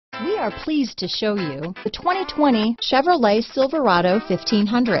We are pleased to show you the 2020 Chevrolet Silverado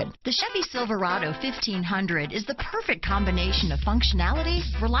 1500. The Chevy Silverado 1500 is the perfect combination of functionality,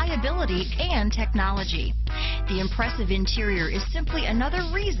 reliability, and technology. The impressive interior is simply another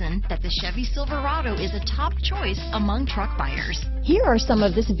reason that the Chevy Silverado is a top choice among truck buyers. Here are some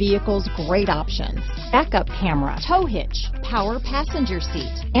of this vehicle's great options: backup camera, tow hitch, power passenger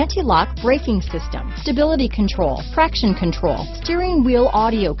seat, anti-lock braking system, stability control, traction control, steering wheel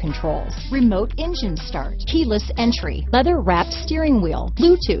audio controls, remote engine start, keyless entry, leather-wrapped steering wheel,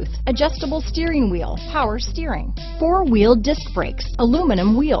 Bluetooth, adjustable steering wheel, power steering, four-wheel disc brakes,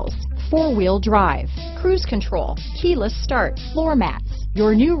 aluminum wheels, four-wheel drive, cruise control, keyless start, floor mats.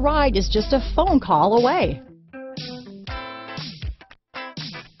 Your new ride is just a phone call away.